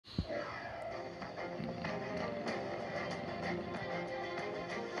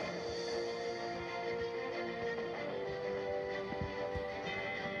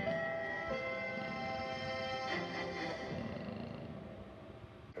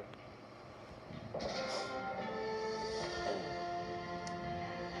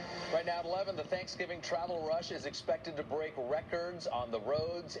now at 11, the Thanksgiving travel rush is expected to break records on the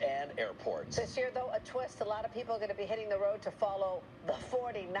roads and airports. This year, though, a twist. A lot of people are going to be hitting the road to follow the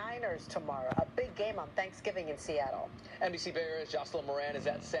 49ers tomorrow. A big game on Thanksgiving in Seattle. NBC Bay Area's Jocelyn Moran is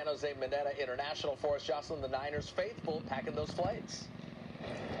at San Jose Mineta International for us. Jocelyn, the Niners faithful packing those flights.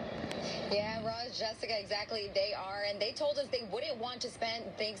 Yeah, Raj, Jessica, exactly. They are, and they told us they wouldn't want to spend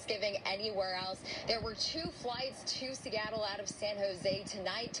Thanksgiving anywhere else. There were 2 flights to Seattle out of San Jose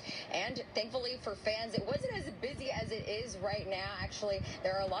tonight, and thankfully for fans, it wasn't as busy as it is right now. Actually,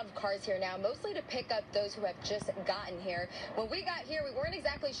 there are a lot of cars here now, mostly to pick up those who have just gotten here. When we got here, we weren't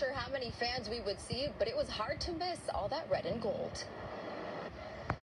exactly sure how many fans we would see, but it was hard to miss all that red and gold.